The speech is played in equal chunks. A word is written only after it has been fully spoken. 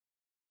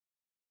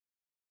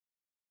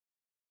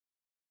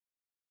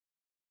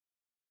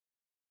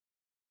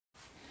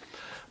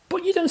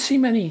But you don't see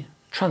many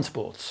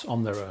transports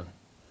on their own.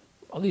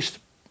 At least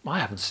I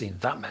haven't seen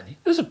that many.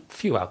 There's a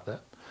few out there,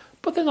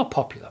 but they're not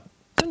popular.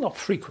 They're not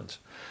frequent.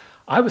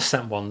 I was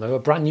sent one though, a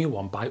brand new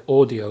one by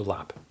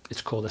Audiolab.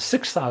 It's called a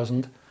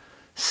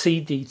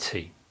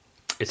 6000Cdt.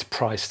 It's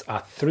priced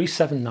at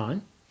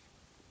 $379,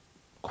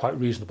 quite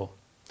reasonable.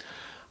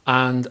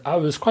 And I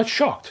was quite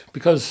shocked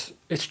because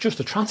it's just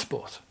a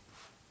transport.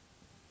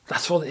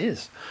 That's all it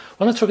is.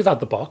 When I took it out of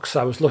the box,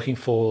 I was looking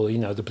for, you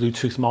know, the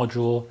Bluetooth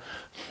module.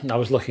 I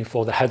was looking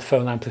for the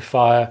headphone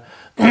amplifier.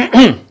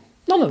 None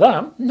of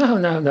that.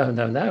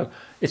 No.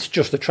 It's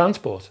just a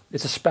transport.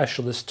 It's a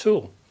specialist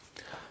tool.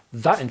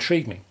 That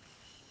intrigued me.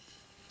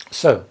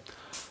 So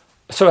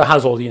it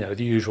has all, you know,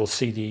 the usual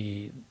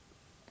CD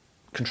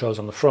controls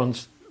on the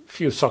front, a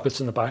few sockets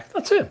in the back.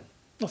 That's it.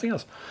 Nothing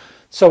else.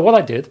 So what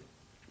I did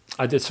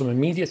some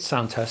immediate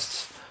sound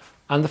tests.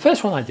 And the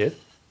first one I did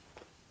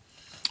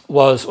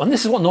was, and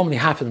this is what normally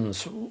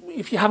happens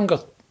if you haven't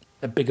got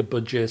a bigger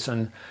budget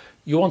and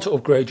you want to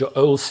upgrade your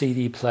old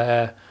CD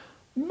player.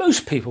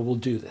 Most people will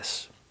do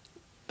this.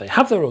 They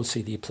have their old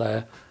CD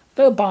player,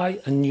 they'll buy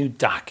a new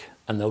DAC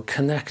and they'll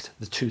connect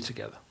the two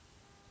together.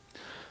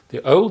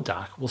 The old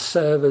DAC will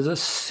serve as a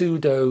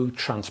pseudo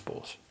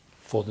transport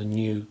for the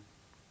new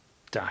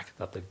DAC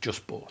that they've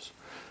just bought.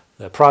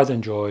 Their pride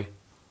and joy,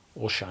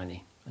 all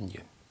shiny and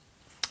new.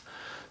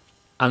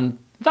 And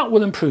that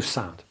will improve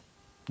sound.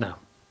 Now,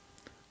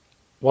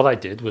 what I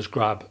did was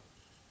grab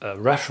a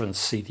reference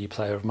CD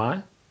player of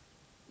mine,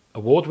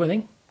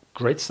 award-winning,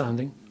 great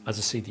sounding as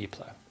a CD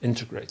player,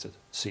 integrated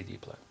CD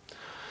player.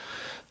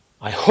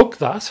 I hooked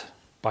that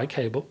by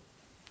cable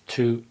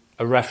to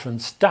a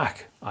reference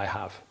DAC I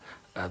have.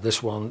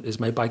 This one is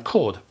made by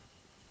Chord.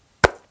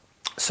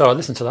 So I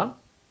listened to that,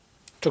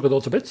 took it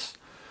all to bits,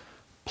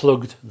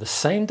 plugged the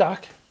same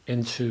DAC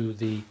into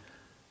the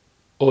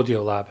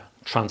Audiolab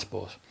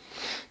transport.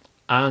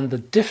 And the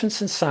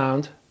difference in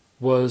sound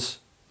was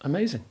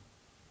amazing.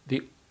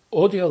 The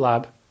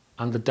Audiolab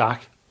and the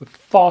DAC were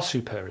far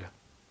superior.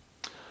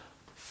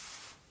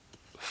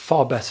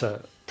 Far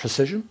better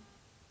precision,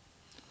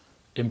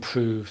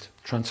 improved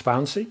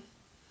transparency,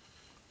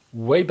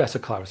 way better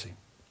clarity,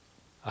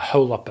 a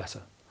whole lot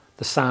better.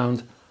 The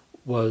sound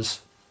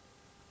was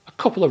a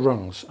couple of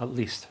rungs at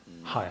least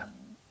higher.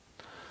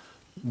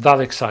 That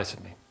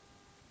excited me.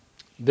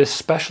 This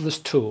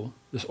specialist tool,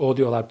 this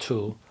Audiolab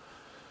tool,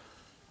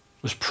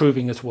 was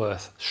proving its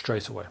worth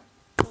straight away.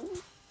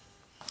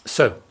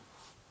 So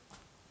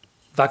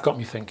that got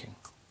me thinking,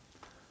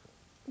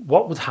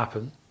 what would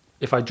happen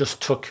if I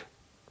just took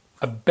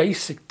a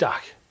basic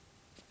DAC?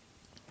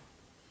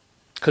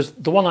 Because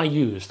the one I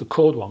used, the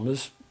Chord one,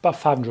 was about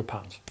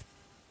 £500.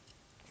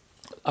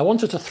 I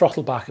wanted to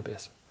throttle back a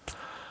bit.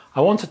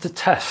 I wanted to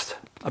test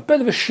a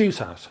bit of a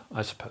shootout,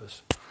 I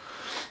suppose.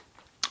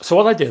 So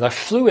what I did, I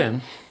flew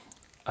in,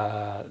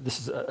 this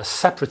is a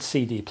separate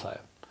CD player.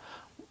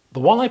 The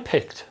one I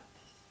picked,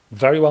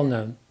 very well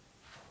known,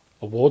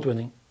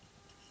 award-winning,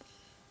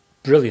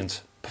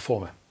 brilliant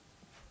performer.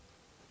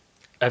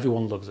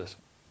 Everyone loves it.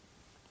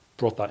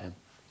 Brought that in.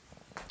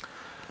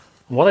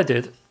 And what I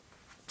did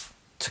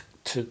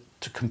to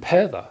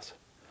compare that,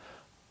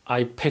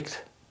 I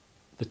picked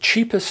the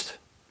cheapest,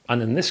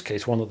 and in this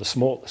case, one of the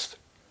smallest,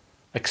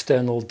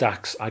 external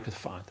DACs I could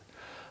find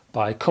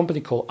by a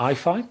company called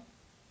Hi-Fi.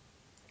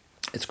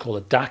 It's called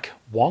a DAC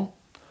 1,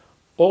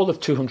 all of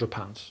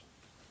 £200.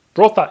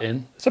 Brought that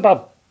in. It's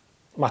about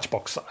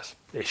matchbox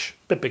size-ish,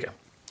 a bit bigger.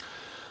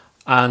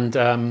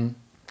 And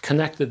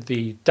connected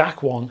the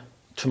DAC 1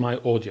 to my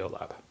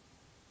Audiolab.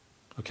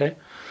 Okay?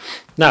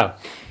 Now,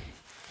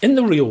 in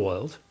the real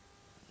world,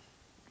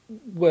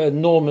 where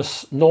normal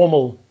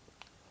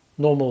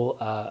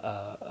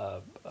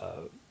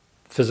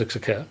physics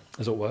occur,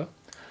 as it were,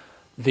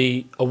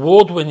 the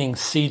award-winning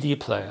CD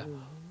player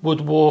would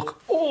walk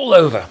all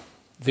over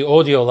the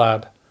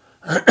Audiolab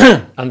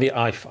and the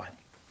Hi-Fi.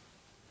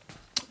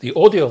 The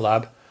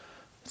Audiolab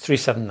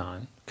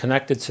 379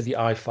 connected to the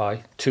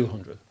Hi-Fi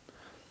 200.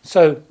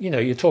 So, you know,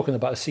 you're talking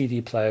about a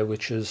CD player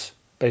which is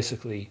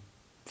basically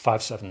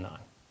 579.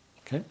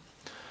 Okay?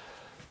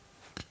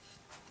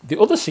 The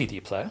other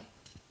CD player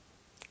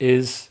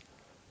is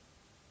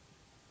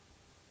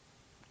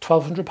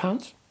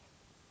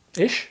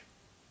 £1,200-ish,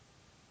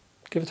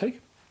 give or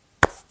take.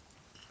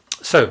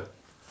 So,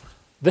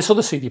 this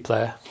other CD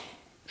player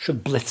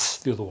should blitz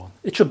the other one.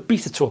 It should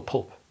beat it to a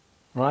pulp,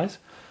 right?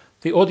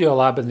 The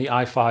Audiolab and the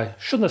Hi-Fi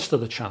shouldn't have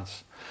stood a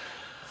chance.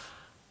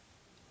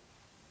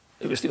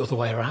 It was the other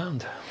way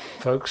around,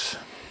 folks.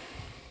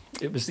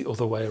 It was the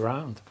other way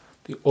around.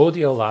 The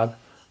Audiolab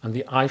and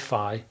the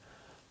Hi-Fi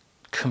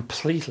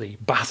completely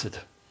battered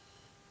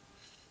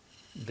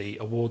the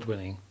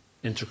award-winning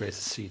integrated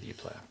CD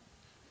player.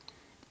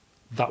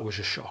 That was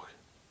a shock.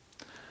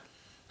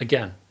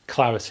 Again,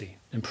 clarity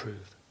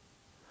improved.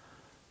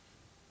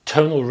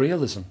 Tonal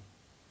realism,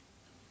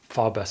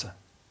 far better.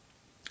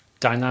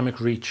 Dynamic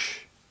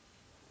reach,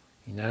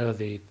 you know,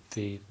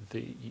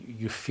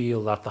 you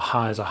feel that the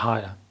highs are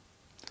higher.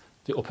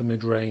 The upper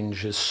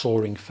mid-range is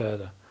soaring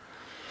further.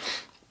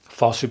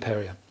 Far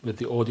superior with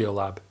the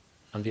Audiolab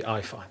and the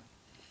iFi.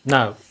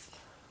 Now,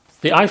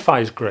 the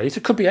iFi is great.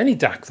 It could be any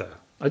DAC though.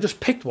 I just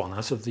picked one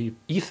out of the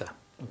ether,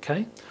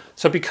 okay?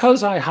 So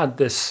because I had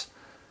this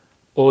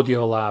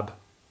Audiolab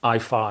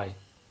iFi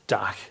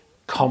DAC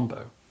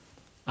combo,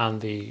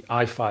 and the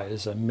iFi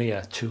is a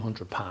mere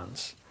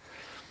 £200,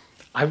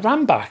 I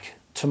ran back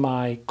to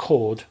my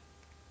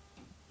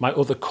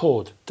other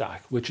Chord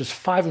DAC, which is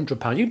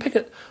 £500. You can pick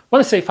it, when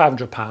I say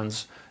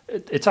 £500,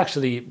 it's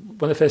actually,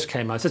 when it first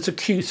came out, it's a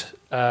cute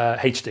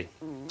HD.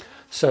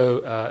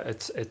 So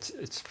it's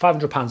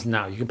 £500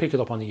 now. You can pick it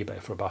up on eBay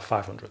for about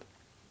 500.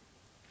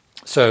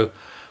 So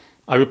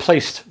I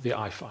replaced the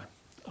iFi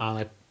and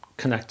I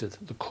connected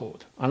the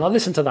Chord, and I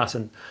listened to that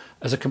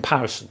as a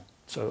comparison.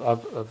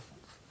 So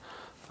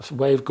I've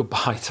waved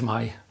goodbye to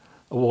my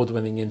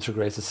award-winning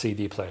integrated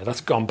CD player. That's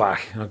gone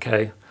back,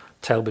 okay,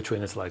 tail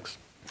between its legs.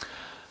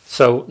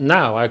 So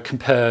now I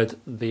compared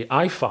the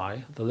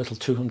iFi, the little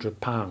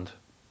 £200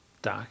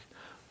 DAC,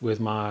 with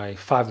my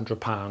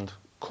 £500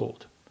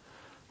 Chord.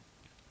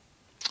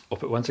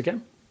 Up it went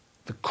again.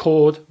 The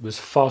Chord was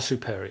far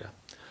superior,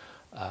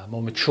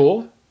 more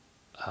mature,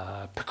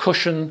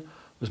 percussion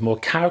was more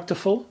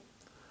characterful,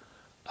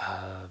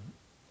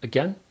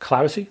 again,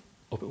 clarity,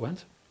 up it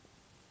went.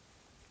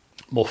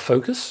 More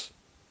focus,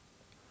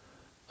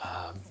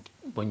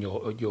 when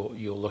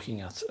you're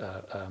looking at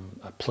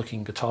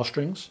plucking guitar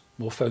strings,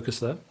 more focus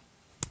there.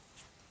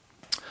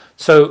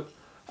 So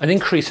an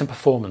increase in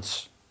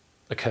performance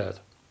occurred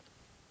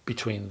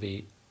between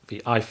the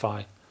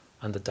iFi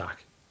and the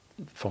DAC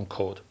from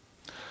Chord.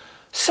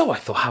 So I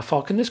thought, how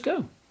far can this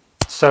go?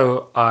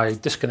 So I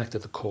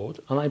disconnected the Chord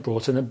and I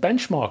brought in a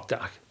benchmark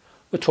DAC.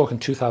 We're talking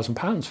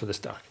 £2,000 for this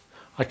DAC.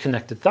 I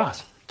connected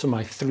that to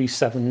my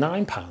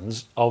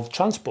 £379 of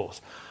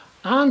transport,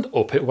 and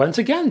up it went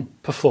again.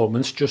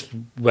 Performance just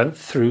went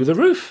through the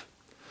roof.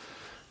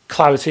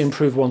 Clarity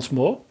improved once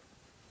more.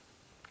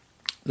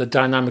 The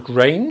dynamic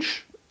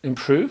range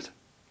improved.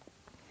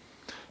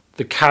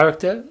 The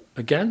character,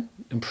 again,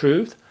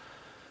 improved.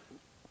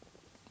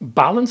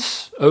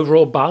 Balance,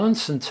 overall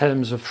balance in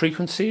terms of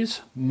frequencies,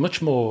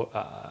 much more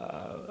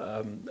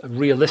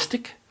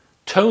realistic.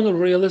 Tonal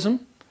realism.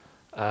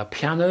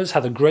 Pianos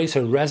had a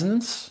greater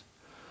resonance.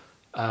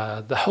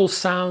 The whole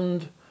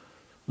sound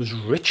was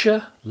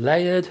richer,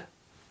 layered,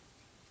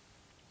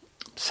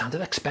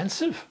 sounded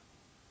expensive.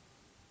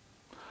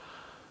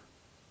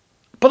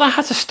 But I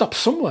had to stop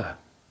somewhere,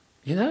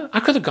 you know? I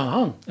could have gone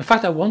on. In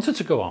fact, I wanted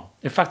to go on.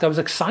 In fact, I was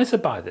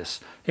excited by this.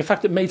 In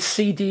fact, it made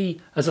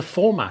CD as a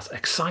format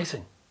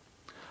exciting.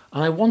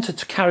 And I wanted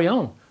to carry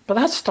on. But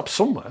I had to stop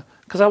somewhere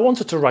because I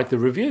wanted to write the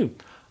review.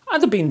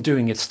 I'd have been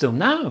doing it still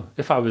now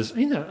if I was,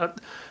 you know,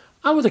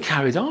 I would have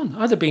carried on.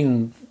 I'd have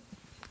been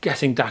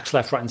getting DACs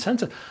left, right and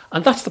centre.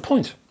 And that's the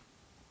point.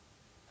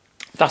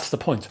 That's the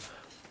point.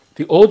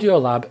 The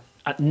Audiolab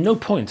at no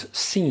point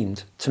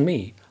seemed to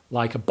me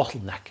like a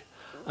bottleneck.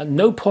 At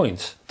no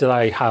point did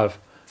I have,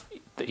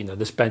 you know,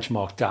 this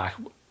benchmark DAC.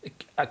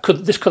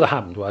 This could have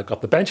happened where I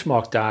got the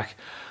benchmark DAC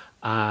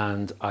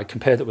and I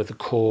compared it with the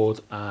Chord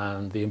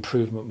and the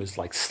improvement was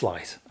like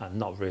slight and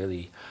not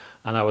really.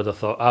 And I would have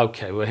thought,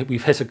 okay,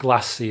 we've hit a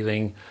glass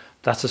ceiling.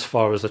 That's as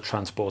far as the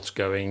transport's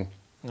going.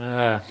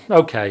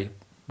 Okay,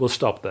 we'll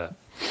stop there.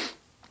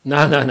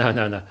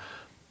 No.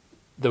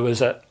 There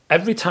was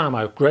every time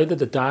I upgraded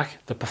the DAC,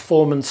 the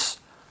performance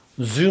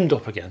zoomed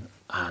up again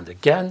and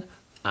again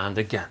and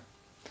again.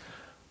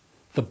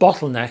 The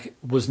bottleneck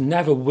was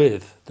never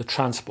with the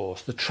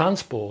transport. The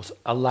transport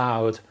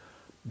allowed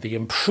the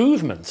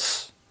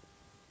improvements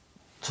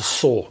to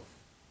soar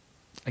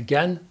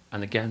again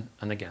and again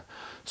and again.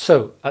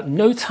 So at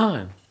no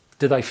time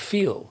did I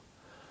feel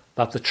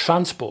that the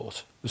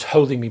transport was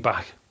holding me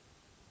back.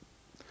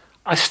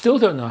 I still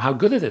don't know how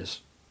good it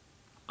is.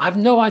 I have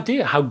no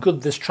idea how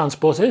good this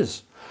transport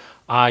is.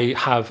 I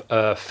have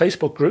a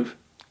Facebook group,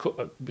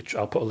 which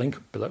I'll put a link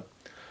below.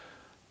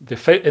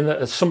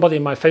 Somebody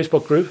in my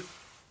Facebook group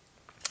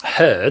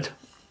heard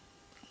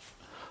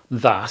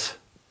that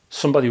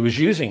somebody was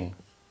using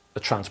a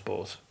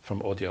transport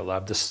from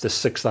Audiolab, this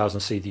 6000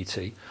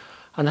 CDT,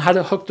 and had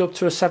it hooked up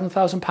to a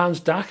 £7,000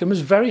 DAC and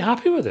was very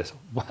happy with it.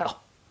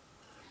 Well,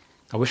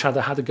 I wish I'd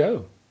had a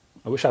go.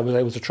 I wish I was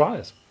able to try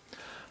it.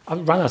 I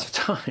ran out of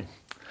time.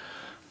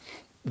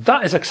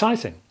 That is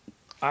exciting.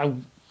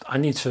 I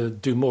need to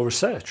do more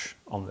research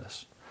on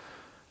this.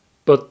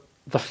 But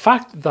the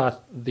fact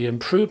that the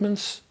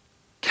improvements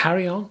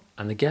carry on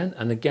and again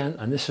and again,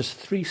 and this is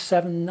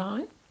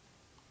 379,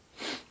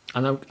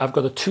 and I've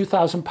got a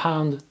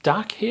 £2,000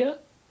 DAC here,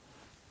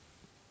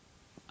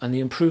 and the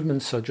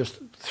improvements are just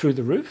through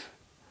the roof.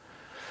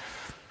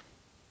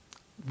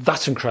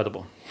 That's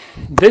incredible.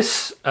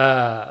 This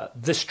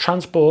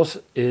transport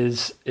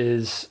is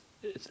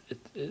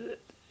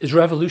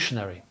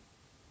revolutionary.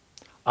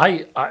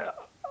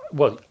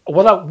 What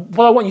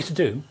I want you to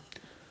do,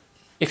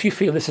 if you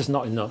feel this is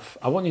not enough,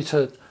 I want you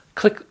to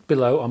click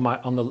below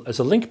there's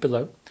a link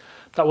below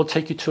that will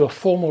take you to a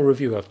formal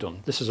review I've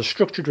done. This is a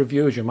structured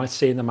review, as you might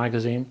see in the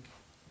magazine.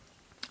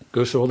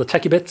 Goes through all the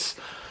techie bits,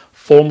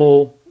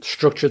 formal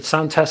structured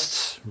sound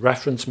tests,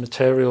 reference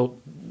material,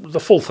 the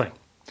full thing.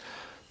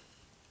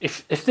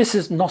 If this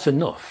is not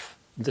enough,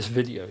 this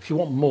video, if you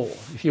want more,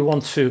 if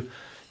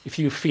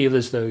you feel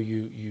as though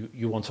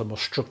you want a more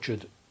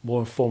structured,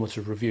 more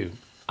informative review,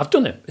 I've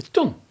done it. It's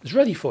done. It's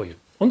ready for you.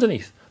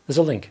 Underneath, there's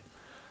a link.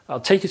 I'll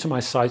take you to my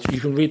site.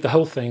 You can read the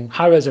whole thing,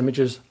 high-res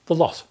images, the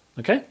lot,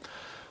 okay?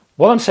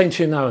 What I'm saying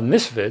to you now in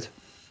this vid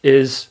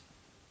is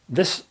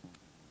this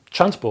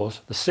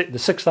transport, the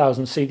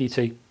 6000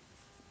 CDT,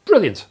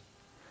 brilliant.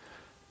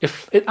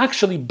 If it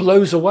actually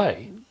blows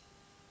away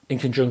in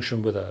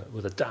conjunction with a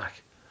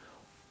DAC,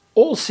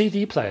 all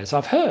CD players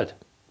I've heard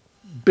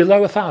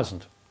below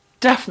 1,000,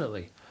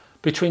 definitely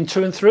between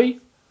 2 and 3.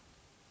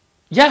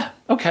 Yeah,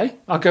 okay,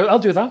 I'll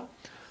do that.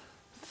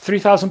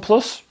 3,000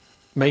 plus,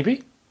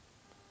 maybe.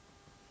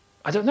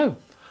 I don't know.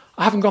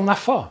 I haven't gone that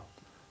far.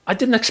 I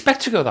didn't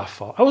expect to go that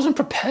far. I wasn't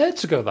prepared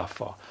to go that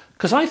far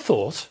because I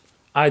thought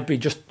I'd be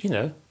just, you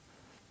know,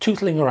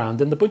 tootling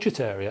around in the budget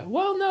area.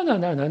 Well,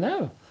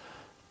 no.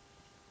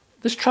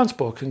 This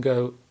transport can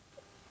go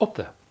up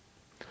there.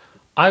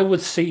 I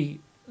would see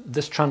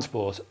this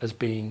transport as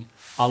being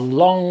a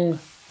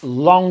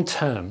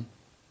long-term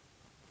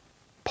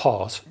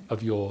part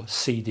of your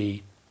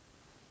CD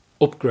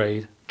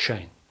upgrade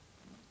chain.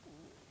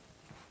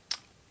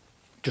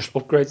 Just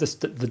upgrade the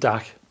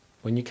DAC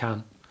when you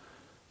can.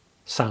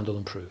 Sound will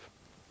improve.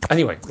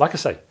 Anyway, like I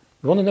say, if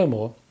you want to know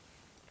more,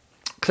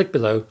 click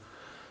below.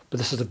 But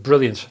this is a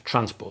brilliant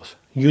transport.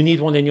 You need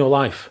one in your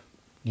life.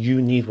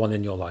 You need one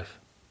in your life.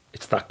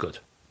 It's that good.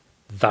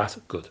 That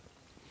good.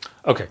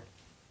 Okay.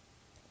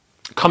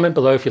 Comment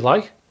below if you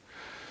like.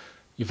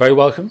 You're very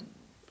welcome.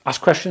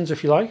 Ask questions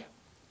if you like.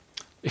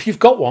 If you've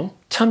got one,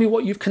 tell me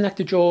what you've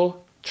connected your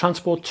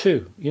transport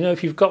to. You know,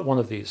 if you've got one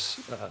of these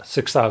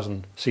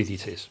 6000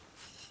 CDTs.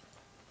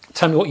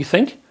 Tell me what you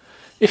think.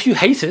 If you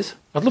hate it,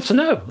 I'd love to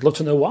know. I'd love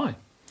to know why.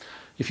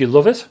 If you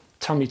love it,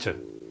 tell me too.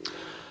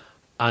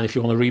 And if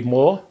you want to read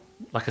more,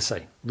 like I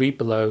say, read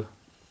below.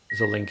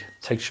 There's a link,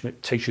 takes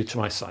you to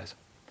my site.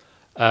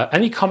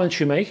 Any comments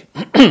you make,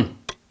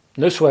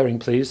 no swearing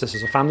please, this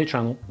is a family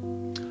channel,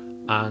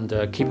 and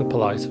keep it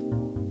polite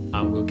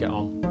and we'll get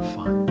on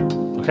fine.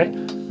 Okay,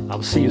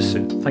 I'll see you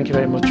soon. Thank you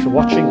very much for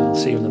watching and I'll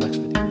see you in the next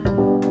video.